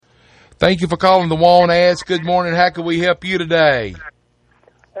Thank you for calling the Want Ads. Good morning. How can we help you today?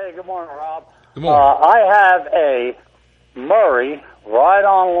 Hey, good morning, Rob. Good morning. I have a Murray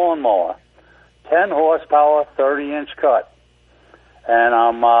ride-on lawnmower, 10 horsepower, 30-inch cut, and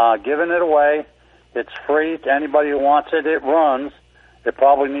I'm giving it away. It's free to anybody who wants it. It runs. It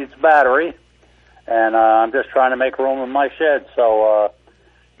probably needs battery, and I'm just trying to make room in my shed. So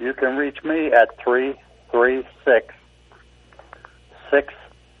you can reach me at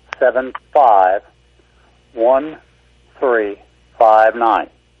 336-675-1359.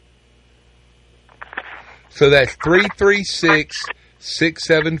 So that's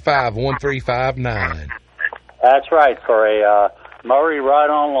 336-675-1359. That's right, for a Murray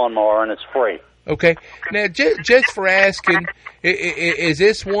ride-on lawnmower, and it's free. Okay. Now, just for asking, is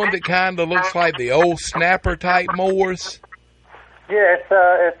this one that kind of looks like the old snapper type mowers? Yeah,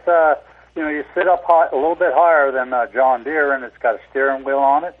 it's you sit up high, a little bit higher than John Deere, and it's got a steering wheel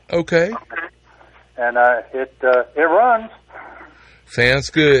on it. Okay. And it runs. Sounds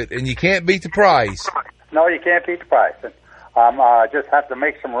good. And you can't beat the price. No, you can't beat the price. I just have to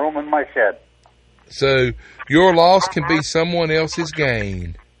make some room in my shed. So your loss can be someone else's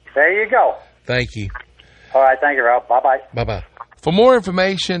gain. There you go. Thank you. All right, thank you, Ralph. Bye-bye. Bye-bye. For more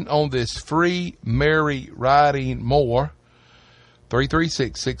information on this free Murray riding mower,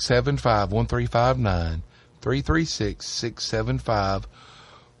 336-675-1359,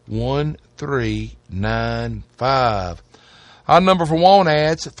 336-675-1395. Our number for Want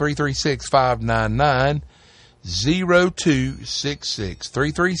Ads,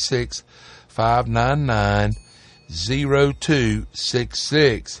 336-599-0266,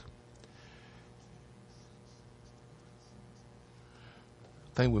 336-599-0266. I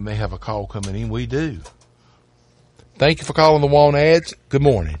think we may have a call coming in. We do. Thank you for calling the Want Ads. Good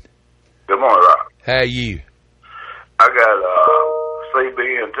morning. Good morning, Rob. How are you? I got a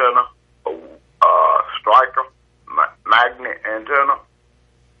CB antenna, a striker, magnet antenna,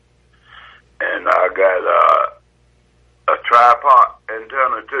 and I got a tripod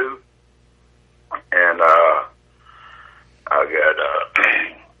antenna too, and I got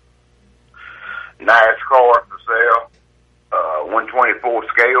NASCAR for sale, 124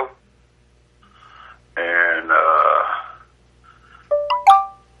 scale, and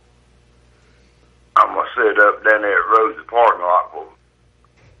I'm gonna sit up down there at Rosie parking lot for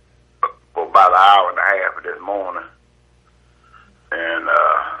about an hour and a half this morning, and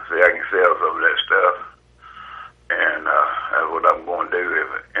see if I can sell some of that stuff. And that's what I'm going to do. If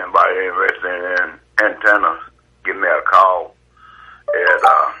anybody interested in antennas, give me a call at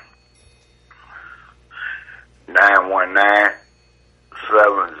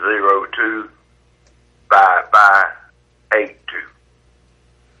 919-702-5582.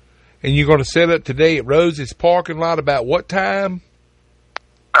 And you're going to set up today at Rosie's parking lot about what time?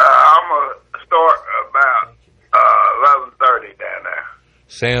 I'm going to start about 11:30 down there.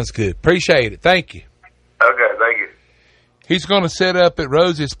 Sounds good. Appreciate it. Thank you. Okay, thank you. He's going to set up at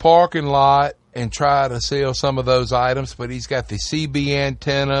Rosie's parking lot and try to sell some of those items, but he's got the CB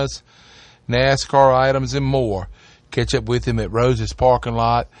antennas, NASCAR items, and more. Catch up with him at Rosie's parking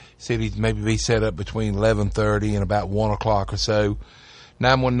lot. Said he'd maybe be set up between 11:30 and about 1 o'clock or so.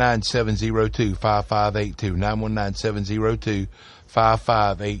 919-702-5582.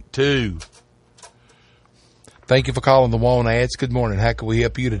 919-702-5582. Thank you for calling the Want Ads. Good morning. How can we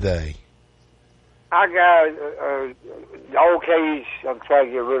help you today? I got the old cage I'm trying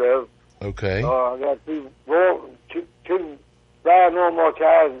to get rid of. Okay. I got two bad normal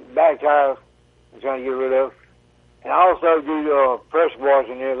tires, back tires I'm trying to get rid of. And I also do pressure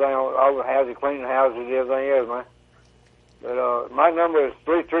washing and everything, all the houses, cleaning houses and everything else, man. But my number is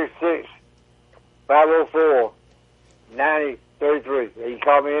 336-504-9033. You can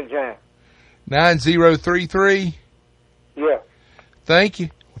call me anytime. 9033? Yeah. Thank you.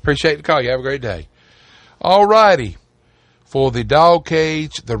 Appreciate the call. You have a great day. All righty. For the dog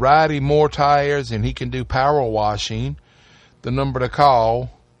cage, the riding more tires, and he can do power washing, the number to call,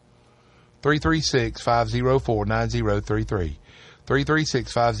 336-504-9033.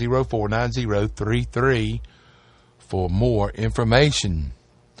 336-504-9033 for more information.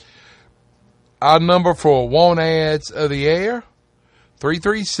 Our number for Want Ads of the Air,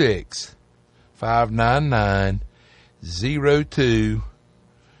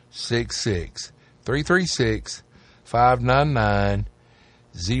 336-599-0266.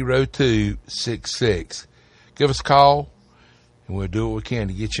 336-599-0266. Give us a call, and we'll do what we can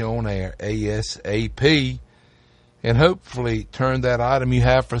to get you on air ASAP, and hopefully turn that item you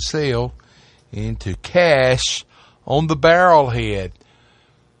have for sale into cash on the barrelhead.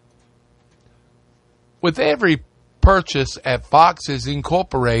 With every purchase at Fox's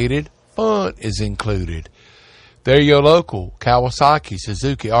Incorporated, fun is included. They're your local Kawasaki,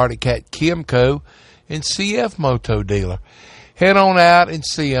 Suzuki, Arctic Cat, Kimco, and CF Moto dealer. Head on out and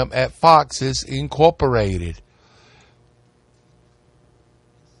see them at Fox's Incorporated.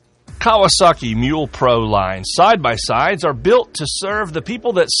 Kawasaki Mule Pro line side-by-sides are built to serve the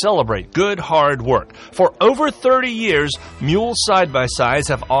people that celebrate good, hard work. For over 30 years, Mule side-by-sides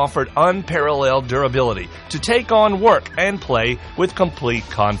have offered unparalleled durability to take on work and play with complete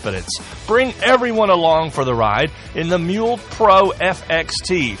confidence. Bring everyone along for the ride in the Mule Pro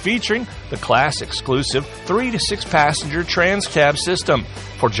FXT, featuring the class-exclusive 3 to 6 passenger trans-cab system.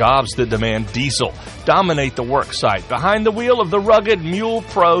 For jobs that demand diesel, dominate the work site behind the wheel of the rugged Mule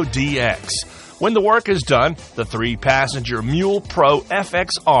Pro DX. When the work is done, the 3-passenger Mule Pro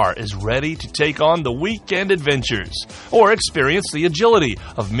FXR is ready to take on the weekend adventures, or experience the agility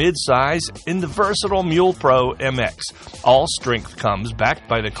of mid-size in the versatile Mule Pro MX. All strength comes backed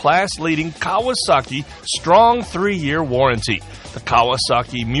by the class-leading Kawasaki strong 3-year warranty. The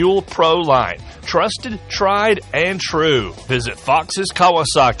Kawasaki Mule Pro line. Trusted, tried, and true. Visit Fox's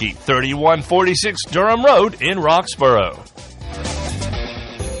Kawasaki, 3146 Durham Road in Roxborough.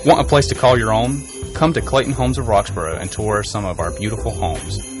 Want a place to call your own? Come to Clayton Homes of Roxborough and tour some of our beautiful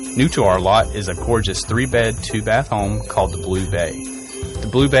homes. New to our lot is a gorgeous 3-bed, 2-bath home called the Blue Bay. The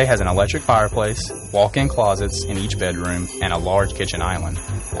Blue Bay has an electric fireplace, walk-in closets in each bedroom, and a large kitchen island,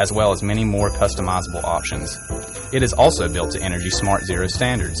 as well as many more customizable options. It is also built to Energy Smart Zero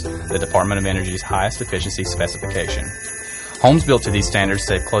standards, the Department of Energy's highest efficiency specification. Homes built to these standards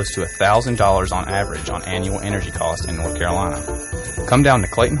save close to $1,000 on average on annual energy costs in North Carolina. Come down to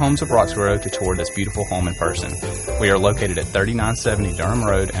Clayton Homes of Roxborough to tour this beautiful home in person. We are located at 3970 Durham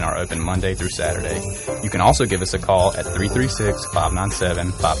Road and are open Monday through Saturday. You can also give us a call at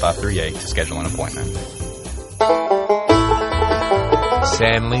 336-597-5538 to schedule an appointment.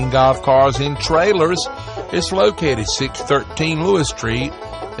 Sandling Golf Cars and Trailers is located 613 Lewis Street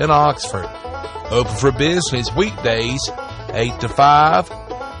in Oxford. Open for business weekdays 8 to 5,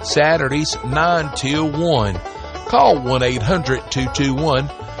 Saturdays 9 till 1. Call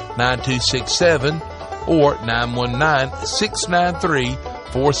 1-800-221-9267 or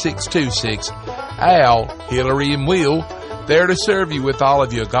 919-693-4626. Al, Hillary, and Will, there to serve you with all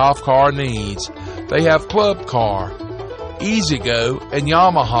of your golf car needs. They have Club Car, E-Z-GO, and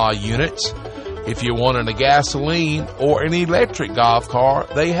Yamaha units. If you're wanting a gasoline or an electric golf car,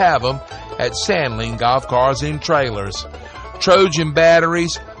 they have them at Sandling Golf Cars and Trailers. Trojan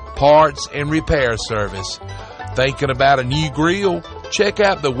batteries, parts, and repair service. Thinking about a new grill? Check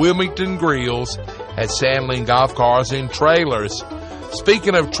out the Wilmington Grills at Sandling Golf Cars and Trailers.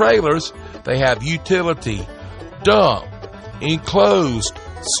 Speaking of trailers, they have utility, dump, enclosed,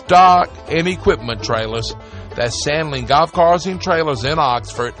 stock, and equipment trailers. That's Sandling Golf Cars and Trailers in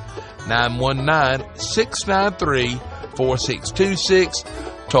Oxford, 919-693-4626,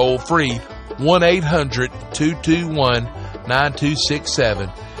 toll free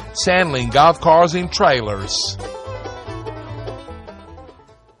 1-800-221-9267. Sandling Golf Cars and Trailers.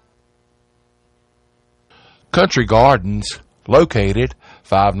 Country Gardens, located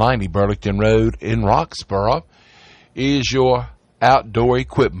 590 Burlington Road in Roxborough, is your outdoor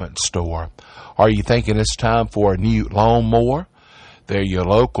equipment store. Are you thinking it's time for a new lawnmower? They're your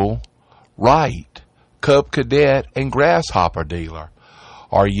local Wright, Cub Cadet, and Grasshopper dealer.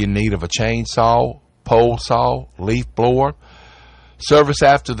 Are you in need of a chainsaw, pole saw, leaf blower? Service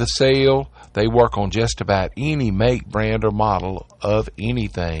after the sale. They work on just about any make, brand, or model of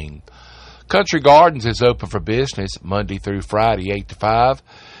anything. Country Gardens is open for business Monday through Friday, 8 to 5,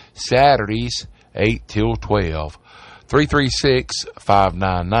 Saturdays, 8 till 12.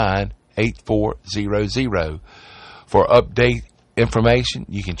 336-599-8400. For update information,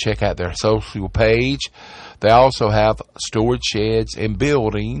 you can check out their social page. They also have storage sheds and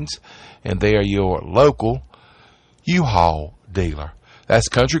buildings, and they are your local U-Haul dealer. That's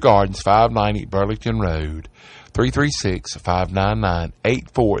Country Gardens, 590 Burlington Road,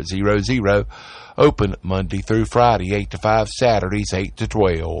 336-599-8400. Open Monday through Friday, 8 to 5, Saturdays, 8 to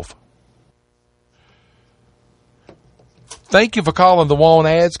 12. Thank you for calling the Want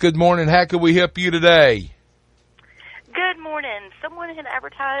Ads. Good morning. How can we help you today? Good morning. Someone had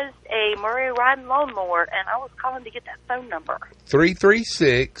advertised a Murray Riding lawnmower, and I was calling to get that phone number.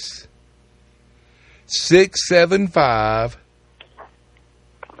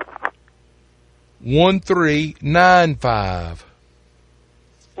 336-675-1395.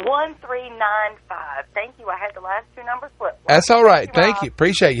 Thank you. I had the last two numbers flipped. That's all right. Thank you.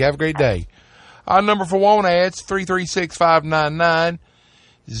 Appreciate you. Have a great day. Our number for Want Ads,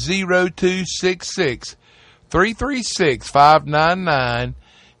 336-599-0266. 336-599-0266.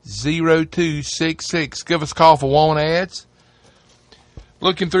 0266. Give us a call for want ads.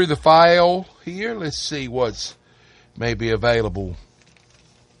 Looking through the file here, let's see what's maybe available.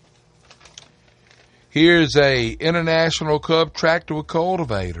 Here's a International Cub tractor with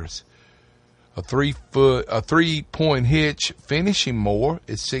cultivators. A 3-point hitch finishing mower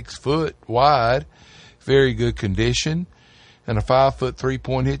is 6 foot wide, very good condition, and a 5-foot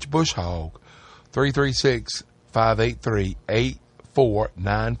 3-point hitch bush hog.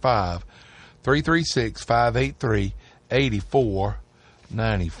 336-583-8495.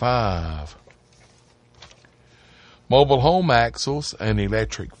 336-583-8495. Mobile home axles, an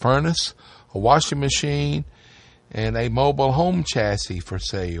electric furnace, a washing machine, and a mobile home chassis for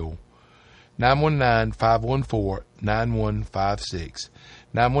sale. 919-514-9156.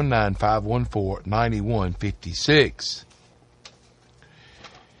 919-514-9156.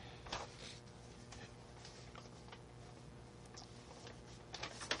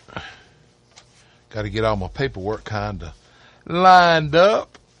 Got to get all my paperwork kind of lined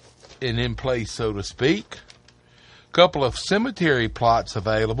up and in place, so to speak. Couple of cemetery plots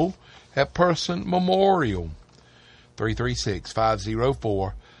available at Person Memorial.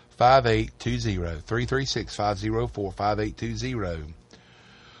 336-504-5820. 336-504-5820.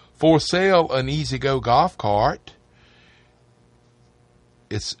 For sale, an E-Z-GO golf cart.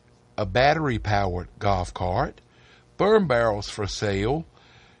 It's a battery-powered golf cart. Burn barrels for sale.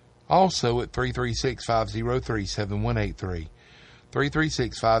 Also at 336-503-7183.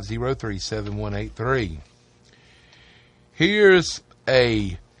 336-503-7183. Here's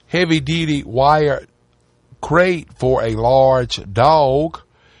a heavy-duty wire crate for a large dog.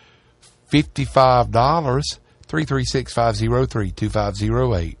 $55.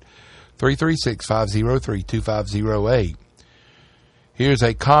 336-503-2508. 336-503-2508. Here's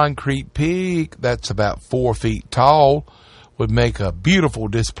a concrete pig that's about 4 feet tall. Would make a beautiful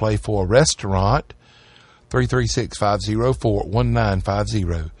display for a restaurant.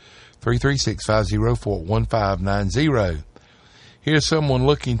 336-504-1950. 336-504-1590. Here's someone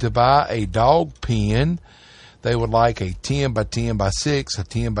looking to buy a dog pen. They would like a 10 by 10 by 6, a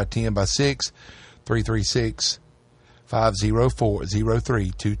 10 by 10 by 6.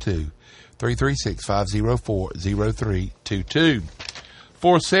 336-504-0322. 336-504-0322.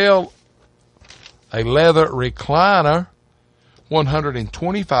 For sale, a leather recliner,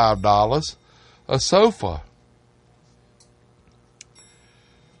 $125. A sofa,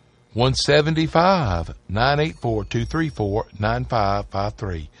 $175.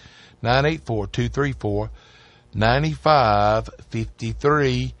 984-234-9553.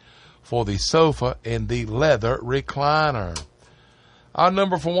 984-234-9553 for the sofa and the leather recliner. Our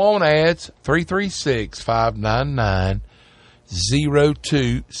number for want ads,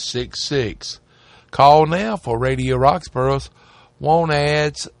 336-599-0266. Call now for Radio Roxboro's want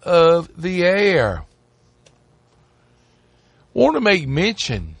ads of the air. Want to make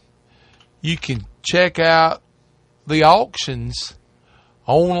mention, you can check out the auctions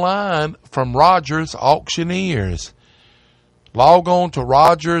online from Rogers Auctioneers. Log on to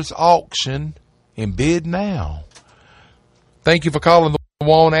Rogers Auction and bid now. Thank you for calling the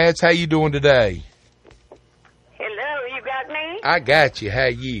want ads. How you doing today? Hello, you got me? I got you. How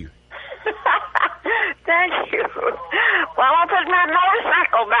you? Thank you. Well, I put my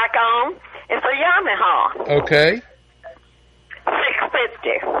motorcycle back on. It's a Yamaha. Okay.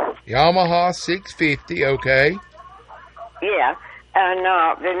 650. Yamaha 650. Okay. Yeah. And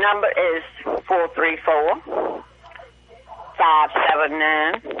the number is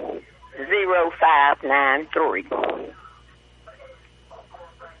 434-579-0593.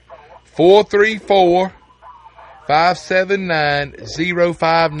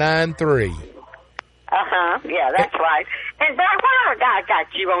 434-579-0593. Yeah, that's right. And Bob, while I got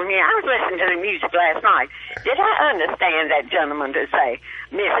you on here, I was listening to the music last night. Did I understand that gentleman to say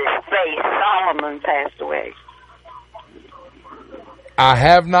Mrs. Faith Solomon passed away? I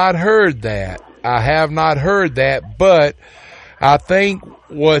have not heard that. But I think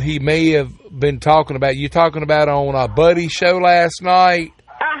what he may have been talking about, you talking about on a Buddy show last night?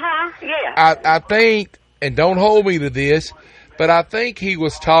 Yeah. I think, and don't hold me to this, but I think he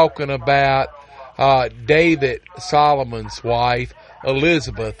was talking about David Solomon's wife,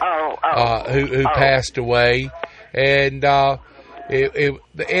 Elizabeth, who passed away. And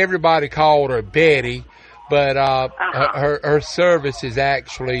everybody called her Betty, but her service is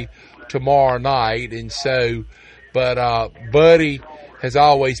actually tomorrow night. And so, but Buddy has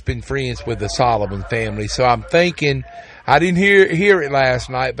always been friends with the Solomon family. So I'm thinking, I didn't hear it last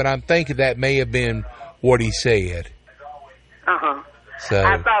night, but I'm thinking that may have been what he said. So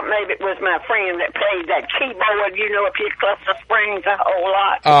I thought maybe it was my friend that played that keyboard, if you cluster springs a whole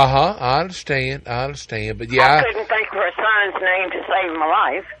lot. I understand. But yeah, I couldn't think of her son's name to save my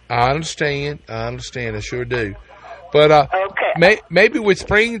life. I understand. I sure do. But okay. Maybe with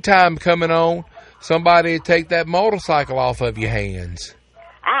springtime coming on, somebody would take that motorcycle off of your hands.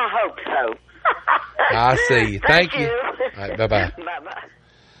 I hope so. I see you. Thank you. All right, bye-bye. Bye-bye.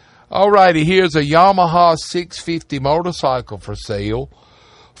 All righty, here's a Yamaha 650 motorcycle for sale.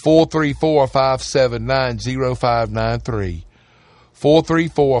 434-579-0593.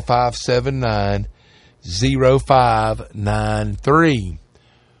 434-579-0593.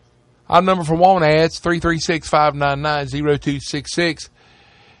 Our number for want ads, 336-599-0266.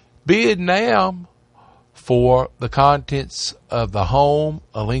 Bid now for the contents of the home,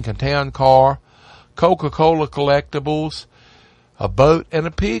 a Lincoln Town Car, Coca-Cola collectibles, a boat, and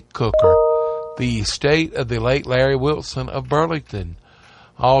a pig cooker. The estate of the late Larry Wilson of Burlington.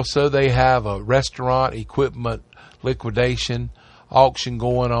 Also, they have a restaurant equipment liquidation auction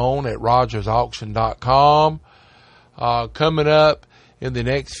going on at rogersauction.com. Coming up in the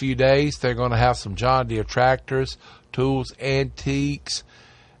next few days, they're going to have some John Deere tractors, tools, antiques,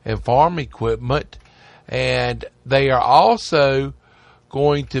 and farm equipment. And they are also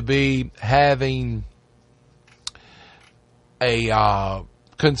going to be having a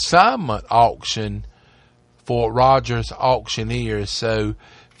consignment auction for Rogers Auctioneers. So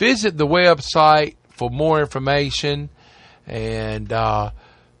visit the website for more information, and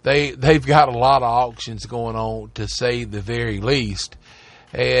they've got a lot of auctions going on, to say the very least.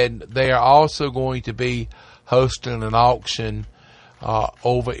 And they are also going to be hosting an auction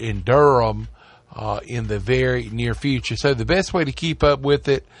over in Durham in the very near future. So the best way to keep up with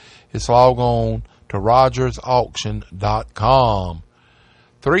it is log on to rogersauction.com.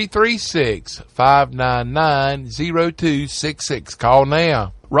 336-599-0266. Call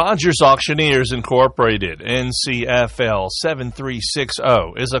now. Rogers Auctioneers Incorporated, NCFL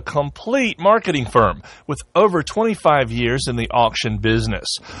 7360, is a complete marketing firm with over 25 years in the auction business.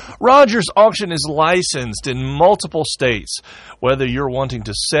 Rogers Auction is licensed in multiple states. Whether you're wanting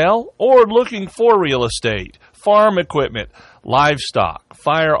to sell or looking for real estate, farm equipment, livestock,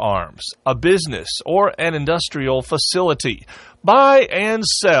 firearms, a business, or an industrial facility, buy and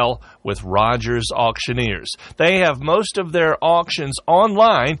sell with Rogers Auctioneers. They have most of their auctions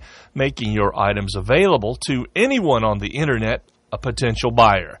online, making your items available to anyone on the internet a potential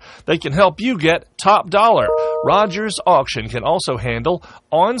buyer. They can help you get top dollar. Rogers Auction can also handle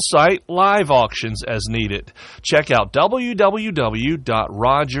on-site live auctions as needed. Check out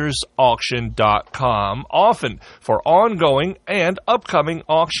www.rogersauction.com often for ongoing and upcoming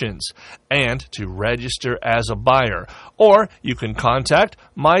auctions and to register as a buyer. Or you can contact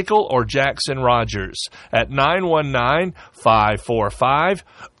Michael or Jackson Rogers at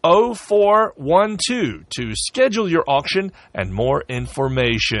 919-545-0412 to schedule your auction and more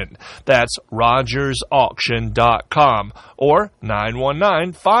information. That's rogersauction.com or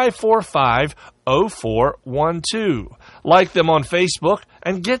 919-545-0412. Like them on Facebook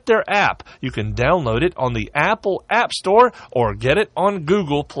and get their app. You can download it on the Apple App Store or get it on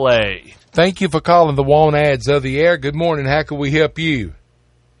Google Play. Thank you for calling the Want Ads of the Air. Good morning. How can we help you?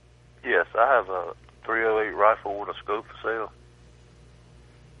 Yes, I have a 308 rifle with a scope for sale.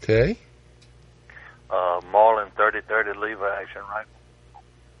 Okay. Marlin 3030 lever action rifle.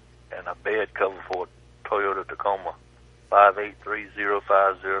 And a bed cover for a Toyota Tacoma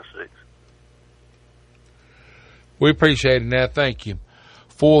 5830506. We appreciate it now. Thank you.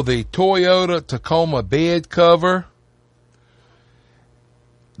 For the Toyota Tacoma bed cover,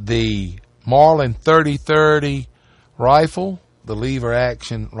 the Marlin 3030 rifle, the lever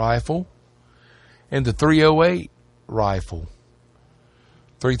action rifle, and the 308 rifle.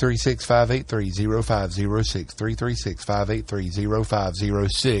 336-583-0506.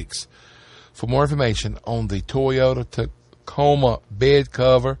 336-583-0506. For more information on the Toyota Tacoma bed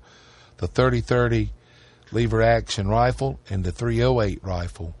cover, the 3030 lever action rifle, and the 308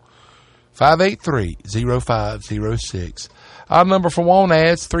 rifle. 583-0506. Our number for Want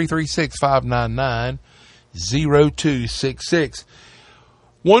Ads, 336-599-0266.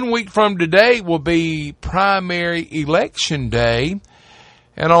 1 week from today will be primary election day.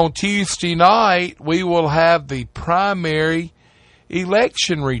 And on Tuesday night, we will have the primary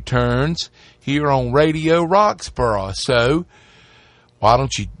election returns here on Radio Roxborough. So why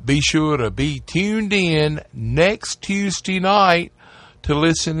don't you be sure to be tuned in next Tuesday night to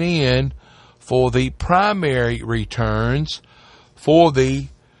listen in for the primary returns for the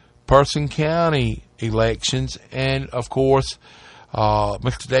Person County elections. And, of course,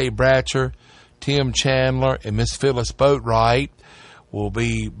 Mr. Dave Bratcher, Tim Chandler, and Miss Phyllis Boatwright will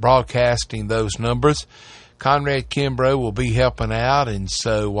be broadcasting those numbers. Conrad Kimbrough will be helping out, and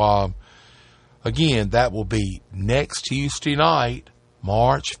so again, that will be next Tuesday night,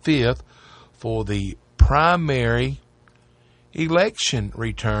 March 5th, for the primary election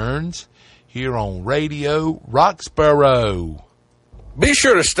returns here on Radio Roxborough. Be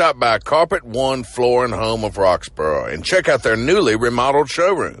sure to stop by Carpet One Floor and Home of Roxborough and check out their newly remodeled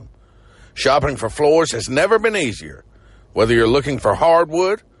showroom. Shopping for floors has never been easier. Whether you're looking for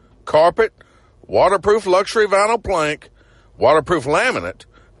hardwood, carpet, waterproof luxury vinyl plank, waterproof laminate,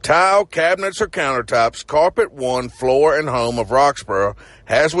 tile, cabinets, or countertops, Carpet One Floor and Home of Roxborough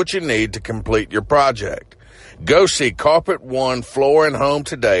has what you need to complete your project. Go see Carpet One Floor and Home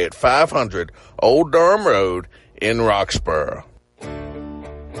today at 500 Old Durham Road in Roxborough.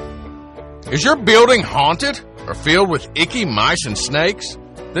 Is your building haunted or filled with icky mice and snakes?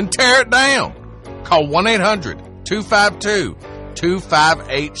 Then tear it down. Call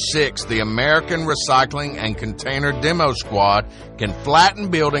 1-800-252-2586. The American Recycling and Container Demo Squad can flatten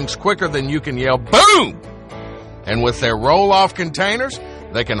buildings quicker than you can yell boom. And with their roll-off containers,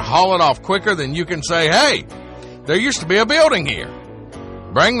 they can haul it off quicker than you can say, hey, there used to be a building here.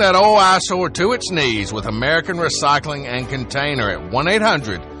 Bring that old eyesore to its knees with American Recycling and Container at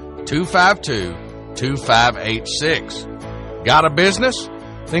 1-800-252-2586. Got a business?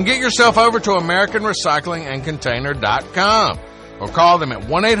 Then get yourself over to AmericanRecyclingAndContainer.com or call them at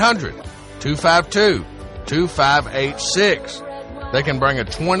 1-800-252-2586. They can bring a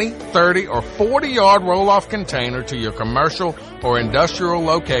 20, 30, or 40-yard roll-off container to your commercial or industrial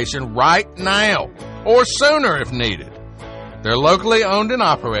location right now, or sooner if needed. They're locally owned and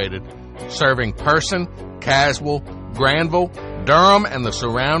operated, serving Person, Caswell, Granville, Durham, and the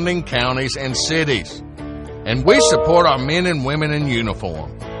surrounding counties and cities. And we support our men and women in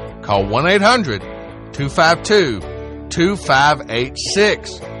uniform. Call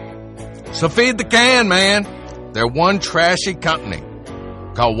 1-800-252-2586. So feed the can, man. They're one trashy company.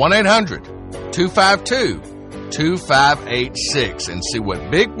 Call 1-800-252-2586 and see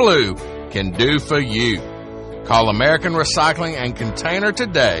what Big Blue can do for you. Call American Recycling and Container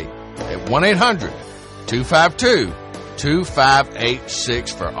today at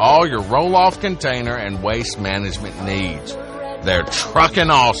 1-800-252-2586 for all your roll-off container and waste management needs. They're trucking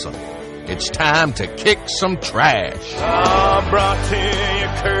awesome. It's time to kick some trash. Brought to you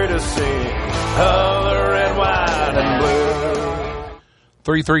courtesy of the red, white, and blue.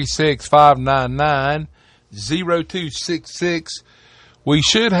 336-599-0266. We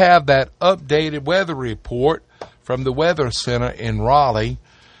should have that updated weather report from the Weather Center in Raleigh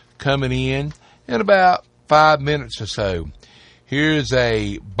coming in about 5 minutes or so. Here's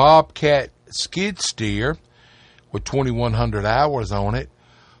a Bobcat skid steer with 2,100 hours on it,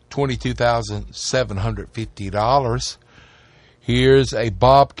 $22,750. Here's a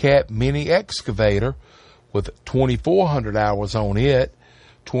Bobcat mini excavator with 2,400 hours on it,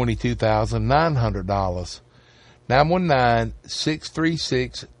 $22,900.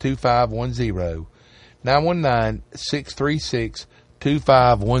 919-636-2510.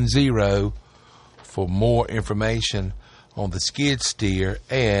 919-636-2510 for more information on the skid steer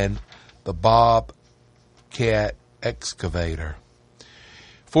and the Bobcat excavator.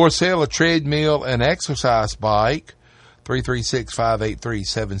 For sale, a treadmill and exercise bike,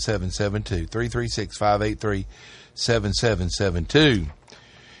 336-583-7772. 336-583-7772.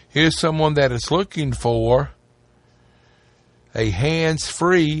 Here's someone that is looking for a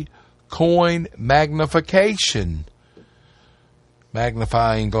hands-free coin magnification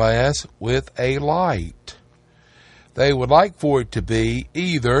magnifying glass with a light. They would like for it to be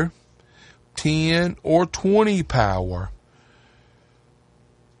either 10 or 20 power.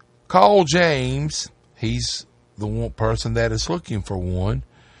 Call James. He's the one person that is looking for one.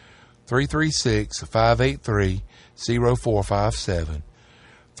 336-583-0457.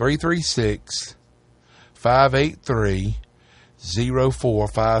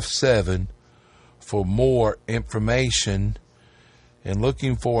 336-583-0457 for more information and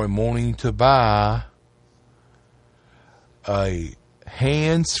looking for and wanting to buy a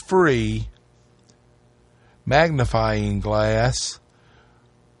hands-free magnifying glass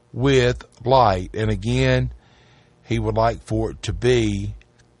with light. And again, he would like for it to be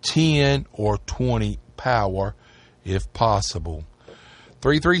 10 or 20 power if possible.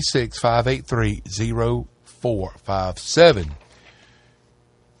 336-583-0457.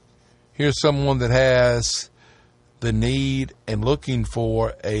 Here's someone that has the need and looking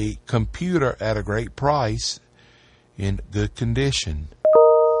for a computer at a great price in good condition.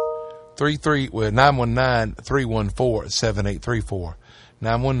 919-314-7834.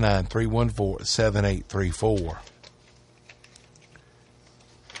 919-314-7834.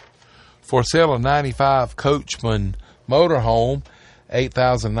 For sale, a 95 Coachman motorhome,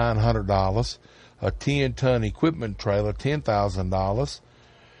 $8,900. A 10-ton equipment trailer, $10,000.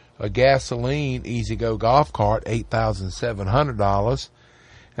 A gasoline E-Z-GO golf cart, $8,700.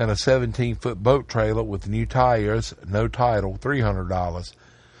 And a 17-foot boat trailer with new tires, no title, $300.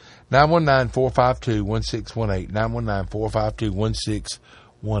 919-452-1618,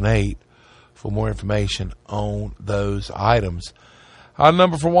 919-452-1618 for more information on those items. Our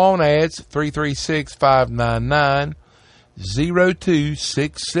number for want ads,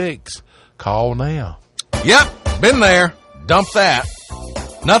 336-599-0266. Call now. Yep, been there. Dump that.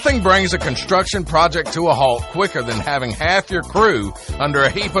 Nothing brings a construction project to a halt quicker than having half your crew under a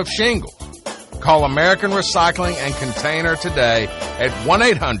heap of shingles. Call American Recycling and Container today at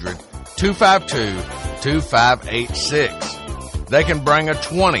 1-800-252-2586. They can bring a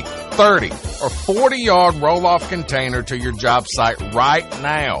 20, 30, or 40-yard roll-off container to your job site right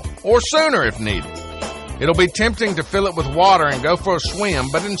now, or sooner if needed. It'll be tempting to fill it with water and go for a swim,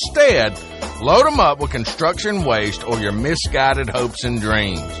 but instead, load them up with construction waste or your misguided hopes and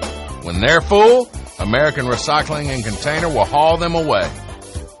dreams. When they're full, American Recycling and Container will haul them away.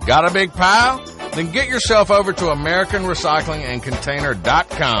 Got a big pile? Then get yourself over to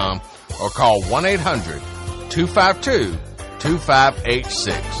AmericanRecyclingAndContainer.com or call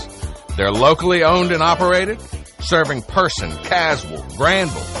 1-800-252-2586. They're locally owned and operated, serving Person, Caswell,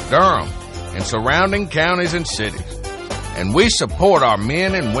 Granville, Durham, and surrounding counties and cities. And we support our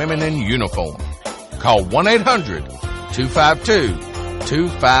men and women in uniform. Call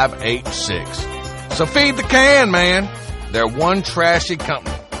 1-800-252-2586. So feed the can, man. They're one trashy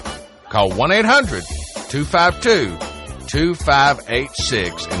company. Call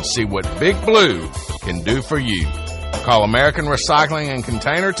 1-800-252-2586 and see what Big Blue can do for you. Call American Recycling and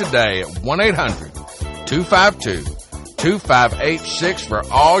Container today at 1-800-252-2586 for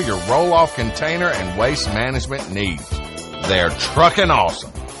all your roll-off container and waste management needs. They're trucking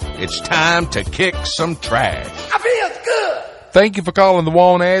awesome. It's time to kick some trash. I feel good. Thank you for calling the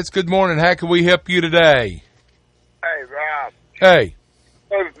Want Ads. Good morning. How can we help you today? Hey, Rob. Hey.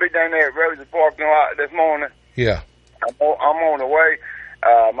 I was be down there at Rosie parking lot this morning. Yeah. I'm on the way.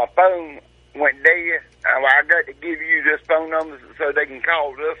 My phone went dead. I got to give you this phone number so they can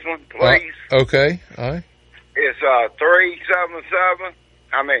call this one, please. Okay. All right. It's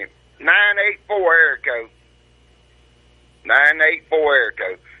 984 area code. 984 area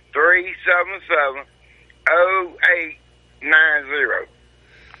code. 377-0890.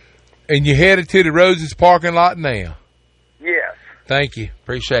 And you headed to the Roses parking lot now? Yes. Thank you.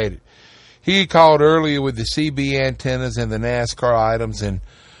 Appreciate it. He called earlier with the CB antennas and the NASCAR items and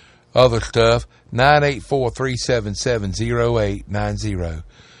other stuff. 984-377-0890.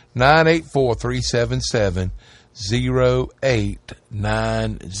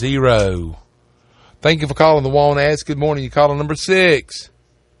 984-377-0890. Thank you for calling the Want Ads. Good morning. You calling number 6.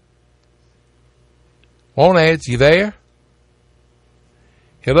 Want Ads, you there?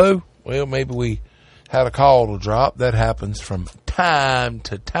 Hello? Well, maybe we had a call to drop. That happens from time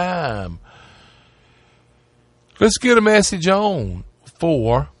to time. Let's get a message on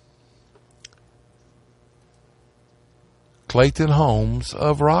for Clayton Homes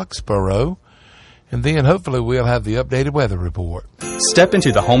of Roxborough, and then hopefully we'll have the updated weather report. Step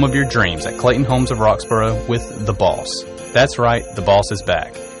into the home of your dreams at Clayton Homes of Roxborough with The Boss. That's right, The Boss is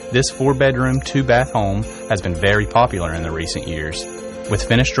back. This 4-bedroom, 2-bath home has been very popular in the recent years. With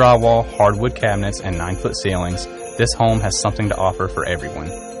finished drywall, hardwood cabinets, and 9-foot ceilings, this home has something to offer for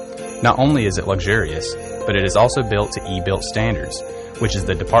everyone. Not only is it luxurious, but it is also built to E-Built standards, which is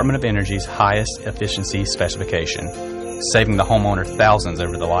the Department of Energy's highest efficiency specification, saving the homeowner thousands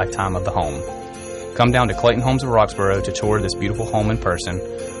over the lifetime of the home. Come down to Clayton Homes of Roxborough to tour this beautiful home in person.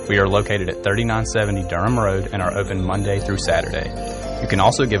 We are located at 3970 Durham Road and are open Monday through Saturday. You can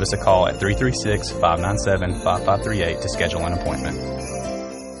also give us a call at 336-597-5538 to schedule an appointment.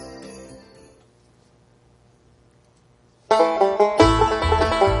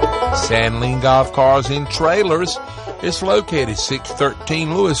 Sandling Golf Cars and Trailers is located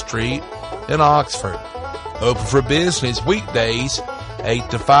 613 Lewis Street in Oxford. Open for business weekdays 8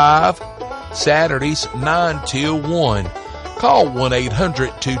 to 5, Saturdays 9 till 1. Call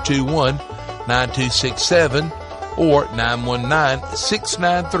 1-800-221-9267 or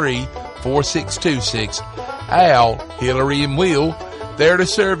 919-693-4626. Al, Hillary, and Will, there to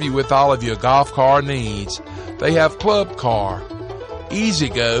serve you with all of your golf car needs. They have Club Car,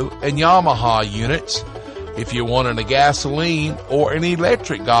 E-Z-GO, and Yamaha units. If you're wanting a gasoline or an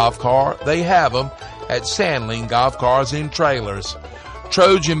electric golf car, they have them at Sandling Golf Cars and Trailers.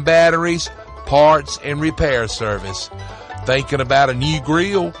 Trojan batteries, parts, and repair service. Thinking about a new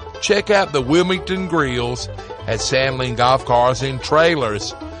grill, check out the Wilmington Grills at Sandling Golf Cars and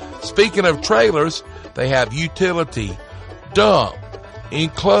Trailers. Speaking of trailers, they have utility, dump,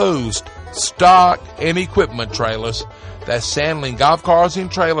 enclosed, stock, and equipment trailers. That's Sandling Golf Cars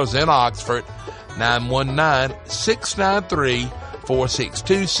and Trailers in Oxford,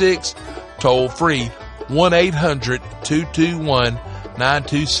 919-693-4626, toll free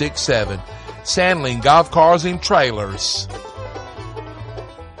 1-800-221-9267. Sandling Golf Cars and Trailers.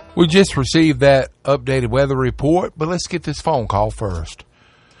 We just received that updated weather report, but let's get this phone call first.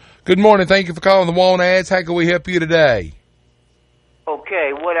 Good morning. Thank you for calling the Want Ads. How can we help you today?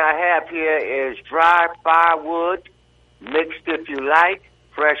 Okay, what I have here is dry firewood, mixed if you like,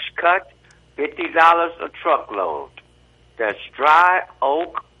 fresh cut, $50 a truckload. That's dry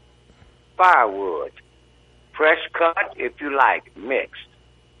oak firewood, fresh cut if you like, mixed,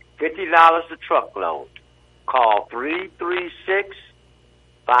 $50 a truckload. Call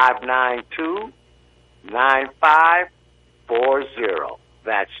 336-592-9540.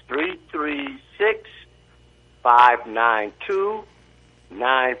 That's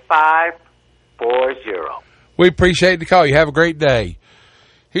 336-592-9540. We appreciate the call. You have a great day.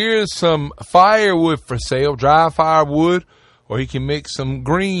 Here's some firewood for sale, dry firewood, or he can mix some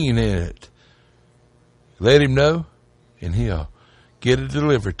green in it. Let him know, and he'll get it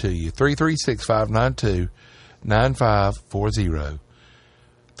delivered to you. 336-592-9540.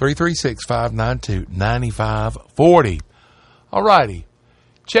 336-592-9540. All righty.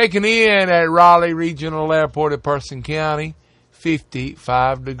 Checking in at Raleigh Regional Airport at Person County,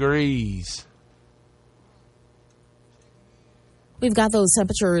 55 degrees. We've got those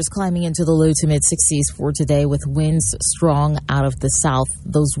temperatures climbing into the low to mid 60s for today with winds strong out of the south.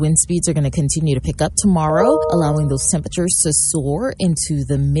 Those wind speeds are going to continue to pick up tomorrow, allowing those temperatures to soar into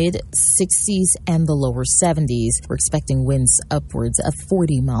the mid 60s and the lower 70s. We're expecting winds upwards of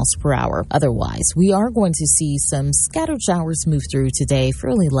 40 miles per hour. Otherwise, we are going to see some scattered showers move through today,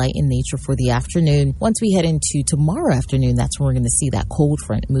 fairly light in nature for the afternoon. Once we head into tomorrow afternoon, that's when we're going to see that cold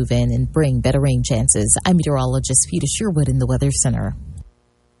front move in and bring better rain chances. I'm meteorologist Peter Sherwood in the Weather Center.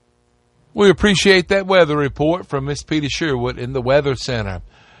 We appreciate that weather report from Miss Peter Sherwood in the Weather Center.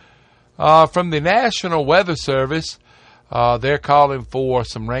 From the National Weather Service, they're calling for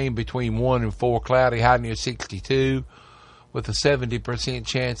some rain between 1 and 4, cloudy, high near 62, with a 70%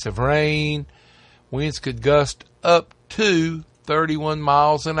 chance of rain. Winds could gust up to 31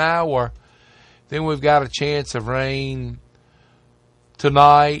 miles an hour. Then we've got a chance of rain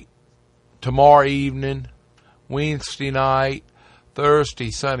tonight, tomorrow evening, Wednesday night,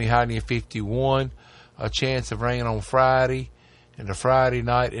 Thursday, sunny, high near 51. A chance of rain on Friday, into Friday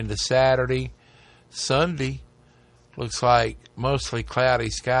night into Saturday. Sunday, looks like mostly cloudy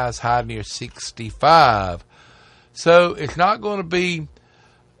skies, high near 65. So it's not going to be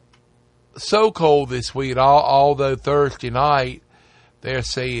so cold this week, although Thursday night they're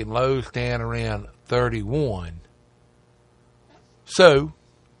seeing lows down around 31. So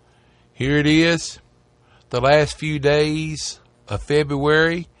here it is, the last few days of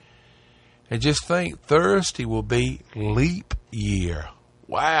February, and just think Thursday will be leap year.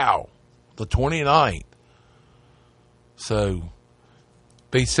 Wow, the 29th. So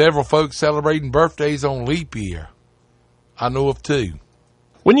be several folks celebrating birthdays on leap year. I know of two.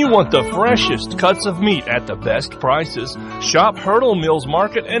 When you want the freshest cuts of meat at the best prices, shop Hurdle Mills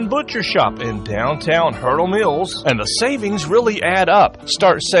Market and Butcher Shop in downtown Hurdle Mills, and the savings really add up.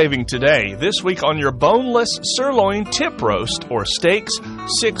 Start saving today. This week on your boneless sirloin tip roast or steaks,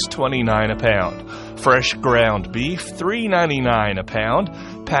 $6.29 a pound. Fresh ground beef, $3.99 a pound.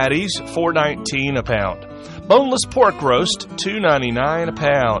 Patties, $4.19 a pound. Boneless pork roast, $2.99 a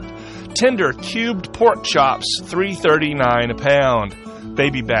pound. Tender cubed pork chops, $3.39 a pound.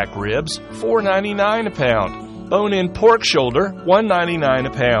 Baby back ribs, $4.99 a pound. Bone-in pork shoulder, $1.99 a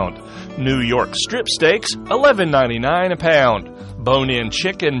pound. New York strip steaks, $11.99 a pound. Bone-in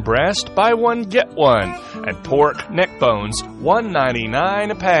chicken breast, buy one, get one. And pork neck bones,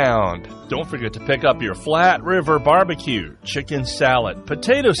 $1.99 a pound. Don't forget to pick up your Flat River Barbecue, chicken salad,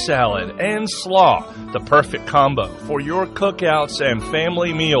 potato salad, and slaw, the perfect combo for your cookouts and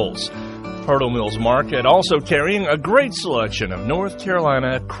family meals. Hurdle Mills Market also carrying a great selection of North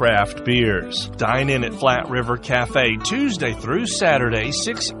Carolina craft beers. Dine in at Flat River Cafe Tuesday through Saturday,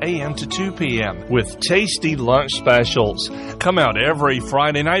 6 a.m. to 2 p.m. with tasty lunch specials. Come out every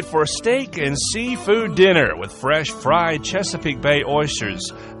Friday night for a steak and seafood dinner with fresh fried Chesapeake Bay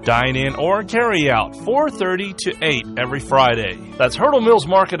oysters. Dine in or carry out 4:30 to 8 every Friday. That's Hurdle Mills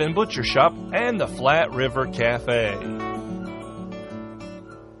Market and Butcher Shop and the Flat River Cafe.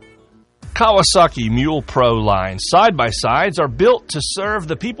 Kawasaki Mule Pro line side-by-sides are built to serve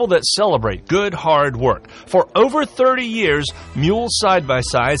the people that celebrate good, hard work. For over 30 years, Mule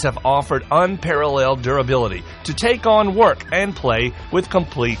side-by-sides have offered unparalleled durability to take on work and play with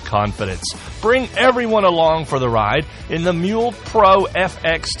complete confidence. Bring everyone along for the ride in the Mule Pro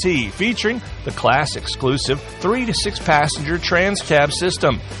FXT, featuring the class-exclusive 3 to 6 passenger trans-cab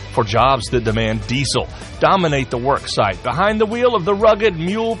system. For jobs that demand diesel, dominate the work site behind the wheel of the rugged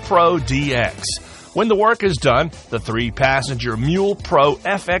Mule Pro DX. When the work is done, the 3-passenger Mule Pro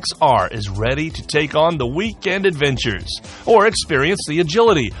FXR is ready to take on the weekend adventures, or experience the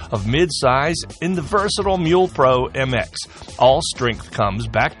agility of midsize in the versatile Mule Pro MX. All strength comes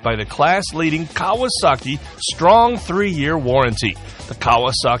backed by the class-leading Kawasaki strong 3-year warranty. The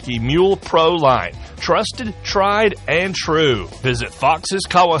Kawasaki Mule Pro line, trusted, tried, and true. Visit Fox's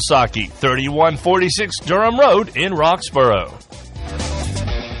Kawasaki, 3146 Durham Road in Roxborough.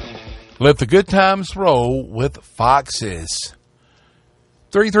 Let the good times roll with Fox's.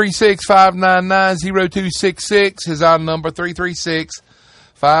 336-599-0266 is our number,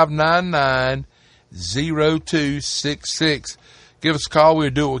 336-599-0266. Give us a call. We'll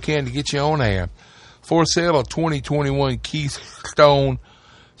do what we can to get you on air. For sale, a 2021 Keystone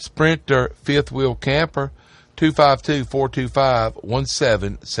Sprinter fifth wheel camper,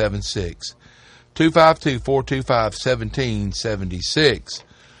 252-425-1776. 252-425-1776.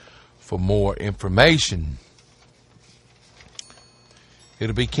 For more information.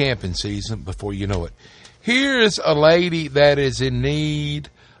 It'll be camping season before you know it. Here's a lady that is in need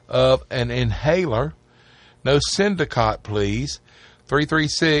of an inhaler. No Syndicott, please.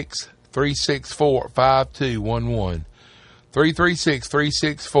 336-364-5211.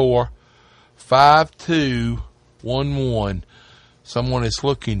 336-364-5211. Someone is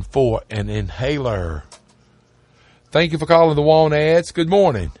looking for an inhaler. Thank you for calling the Want Ads. Good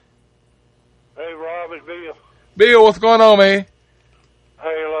morning. Hey, Rob, it's Bill. Bill, what's going on, man?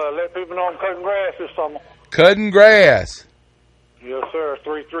 Hey, let people know I'm cutting grass this summer. Cutting grass. Yes, sir.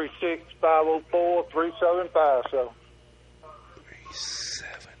 336-504-3757.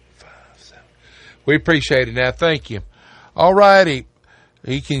 3757. We appreciate it now. Thank you. All righty.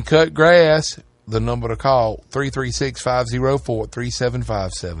 He can cut grass. The number to call,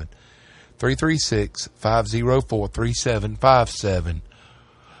 336-504-3757. 336-504-3757.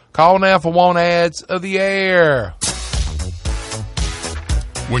 Call now for Want Ads of the Air.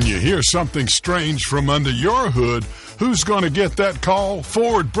 When you hear something strange from under your hood, who's going to get that call?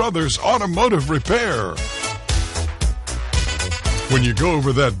 Ford Brothers Automotive Repair. When you go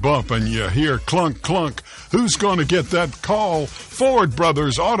over that bump and you hear clunk, clunk, who's going to get that call? Ford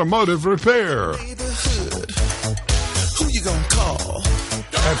Brothers Automotive Repair. Who you gonna call?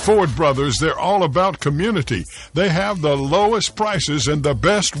 At Ford Brothers, they're all about community. They have the lowest prices and the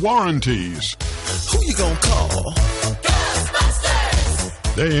best warranties. Who you gonna call?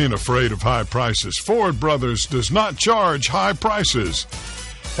 Ghostbusters! They ain't afraid of high prices. Ford Brothers does not charge high prices.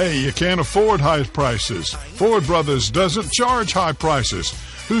 Hey, you can't afford high prices. Ford Brothers doesn't charge high prices.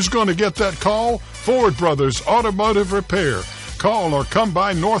 Who's going to get that call? Ford Brothers Automotive Repair. Call or come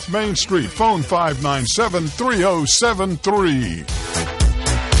by North Main Street. Phone 597-3073.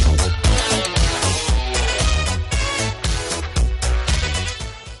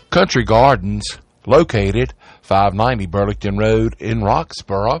 Country Gardens, located 590 Burlington Road in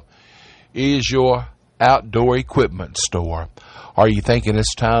Roxborough, is your outdoor equipment store. Are you thinking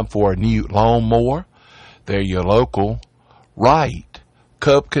it's time for a new lawnmower? They're your local Wright,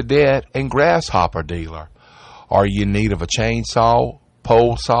 Cub Cadet, and Grasshopper dealer. Are you in need of a chainsaw,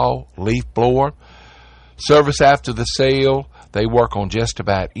 pole saw, leaf blower? Service after the sale. They work on just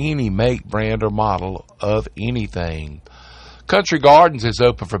about any make, brand, or model of anything. Country Gardens is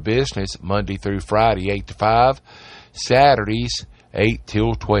open for business Monday through Friday, 8 to 5, Saturdays, 8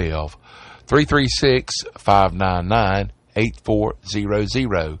 till 12.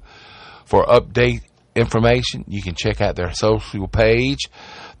 336-599-8400. For update information, you can check out their social page.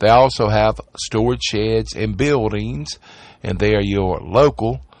 They also have storage sheds and buildings, and they are your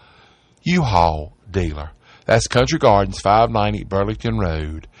local U-Haul dealer. That's Country Gardens, 590 Burlington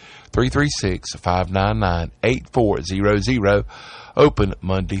Road. 336-599-8400. Open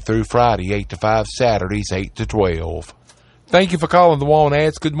Monday through Friday, 8 to 5, Saturdays, 8 to 12. Thank you for calling the Want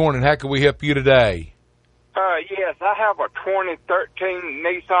Ads. Good morning. How can we help you today? Yes, I have a 2013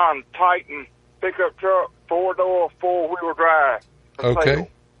 Nissan Titan pickup truck, 4-door, 4-wheel drive. Okay.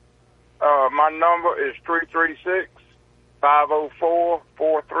 My number is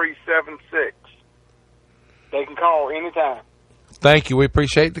 336-504-4376. They can call anytime. Thank you. We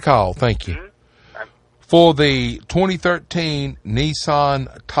appreciate the call. Thank you. For the 2013 Nissan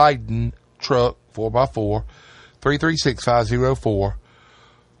Titan truck, 4x4,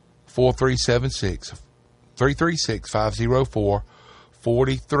 336-504-4376.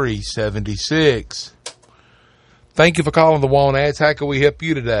 336-504-4376. Thank you for calling the Want Ads. How can we help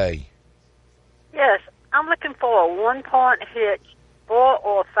you today? Yes, I'm looking for a 1-point hitch 4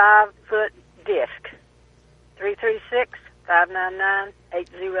 or 5 foot disc.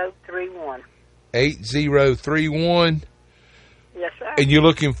 336-599-8031. 8031. Yes, sir. And you're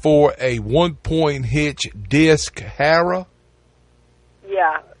looking for a 1-point hitch disc Harrow?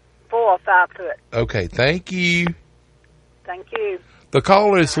 Yeah, 4 or 5 foot. Okay, thank you. Thank you. The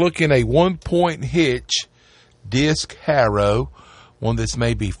caller is looking a 1-point hitch disc Harrow, one that's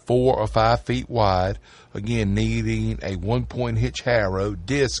maybe 4 or 5 feet wide. Again, needing a 1-point hitch Harrow,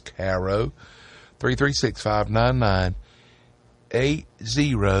 disc Harrow.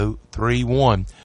 336-599-8031.